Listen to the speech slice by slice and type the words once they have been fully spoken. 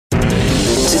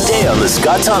Today on The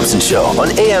Scott Thompson Show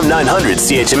on AM 900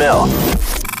 CHML.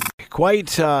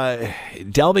 Quite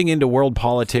delving into world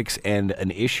politics and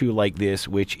an issue like this,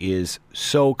 which is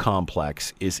so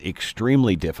complex, is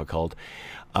extremely difficult,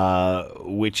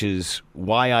 which is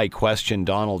why I question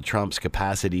Donald Trump's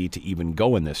capacity to even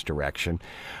go in this direction.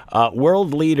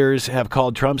 World leaders have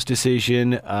called Trump's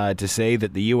decision to say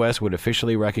that the U.S. would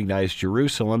officially recognize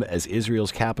Jerusalem as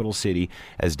Israel's capital city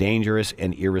as dangerous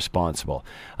and irresponsible.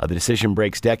 The decision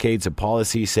breaks decades of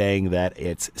policy saying that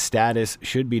its status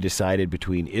should be decided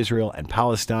between Israel and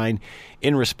Palestine.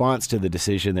 In response to the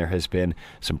decision, there has been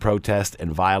some protest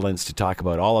and violence. To talk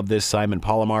about all of this, Simon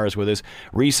Palomar is with us,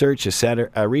 research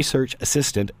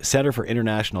assistant, Center for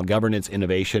International Governance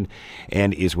Innovation,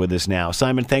 and is with us now.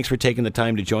 Simon, thanks for taking the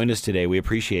time to join us today. We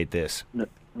appreciate this.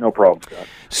 No problem, Scott.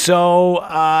 So,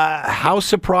 how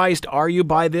surprised are you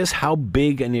by this? How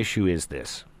big an issue is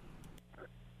this?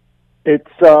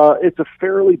 It's a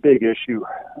fairly big issue.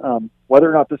 Whether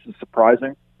or not this is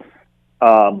surprising,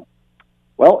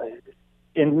 well,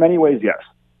 in many ways, yes.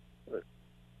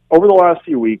 Over the last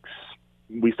few weeks,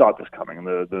 we saw this coming.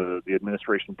 The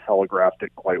administration telegraphed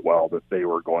it quite well that they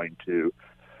were going to,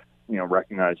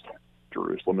 recognize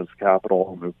Jerusalem as the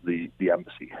capital, move the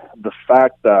embassy. The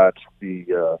fact that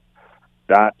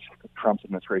that Trump's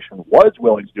administration was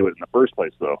willing to do it in the first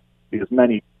place, though, because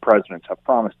many presidents have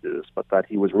promised this, but that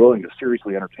he was willing to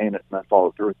seriously entertain it and then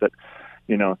follow through with it,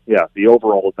 the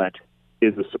overall event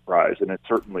is a surprise, and it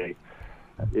certainly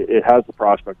it has the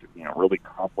prospect of really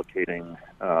complicating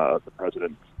the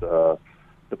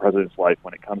president's life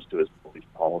when it comes to his police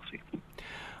policy.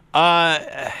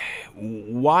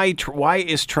 Why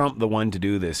is Trump the one to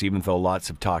do this, even though lots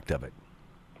have talked of it?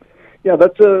 Yeah,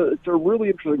 it's a really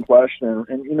interesting question,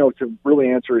 and to really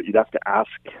answer it, you'd have to ask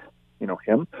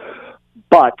him.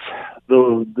 But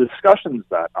the discussions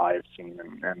that I have seen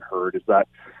and heard is that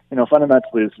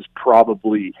fundamentally this is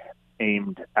probably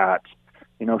aimed at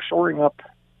shoring up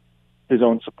his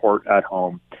own support at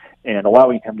home and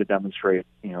allowing him to demonstrate,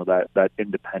 that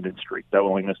independent streak, that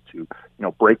willingness to,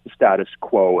 break the status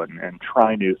quo and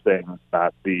try new things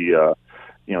that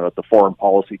that the foreign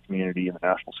policy community and the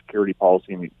national security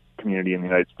policy community in the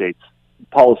United States,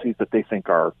 policies that they think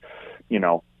are,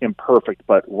 imperfect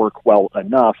but work well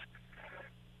enough.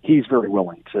 He's very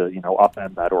willing to,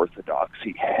 upend that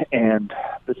orthodoxy. And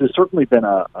this has certainly been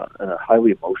a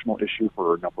highly emotional issue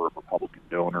for a number of Republican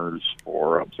donors,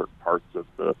 for certain parts of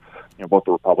both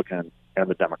the Republican and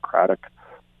the Democratic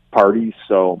parties.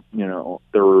 So,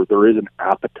 there is an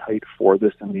appetite for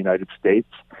this in the United States.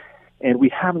 And we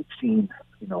haven't seen,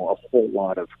 a whole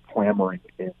lot of clamoring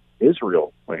in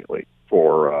Israel lately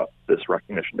for this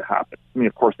recognition to happen. I mean,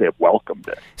 of course, they have welcomed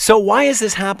it. So why is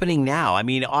this happening now? I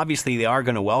mean, obviously they are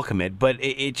going to welcome it, but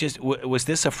it just was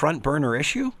this a front burner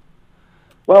issue?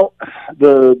 Well,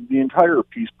 the entire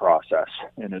peace process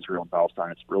in Israel and Palestine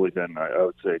has really been, I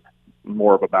would say,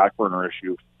 more of a back burner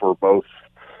issue for both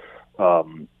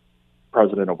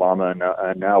President Obama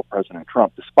and now President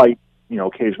Trump, despite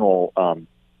occasional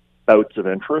bouts of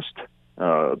interest.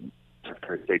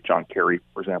 Secretary of State John Kerry,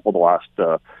 for example,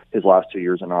 his last 2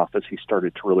 years in office, he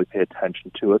started to really pay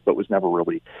attention to it, but was never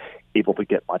really able to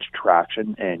get much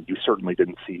traction. And you certainly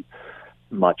didn't see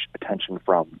much attention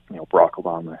from Barack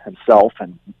Obama himself.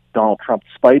 And Donald Trump,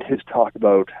 despite his talk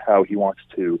about how he wants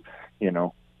to,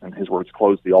 in his words,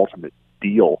 close the ultimate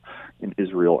deal in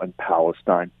Israel and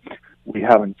Palestine, we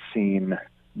haven't seen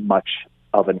much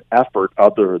of an effort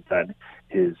other than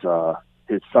his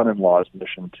son-in-law's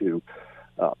mission to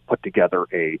put together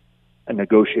a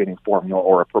negotiating formula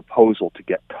or a proposal to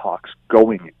get talks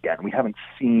going again. We haven't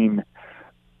seen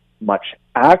much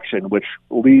action, which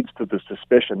leads to the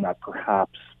suspicion that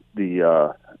perhaps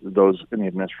those in the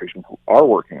administration who are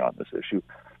working on this issue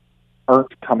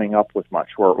aren't coming up with much,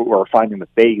 or finding that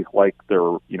they, like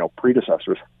their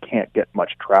predecessors, can't get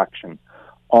much traction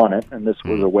on it. And this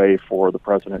was a way for the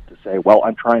president to say, well,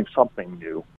 I'm trying something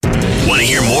new. Want to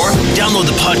hear more? Download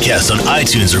the podcast on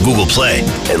iTunes or Google Play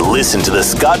and listen to The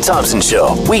Scott Thompson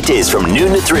Show weekdays from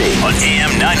noon to 3 on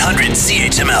AM 900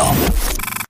 CHML.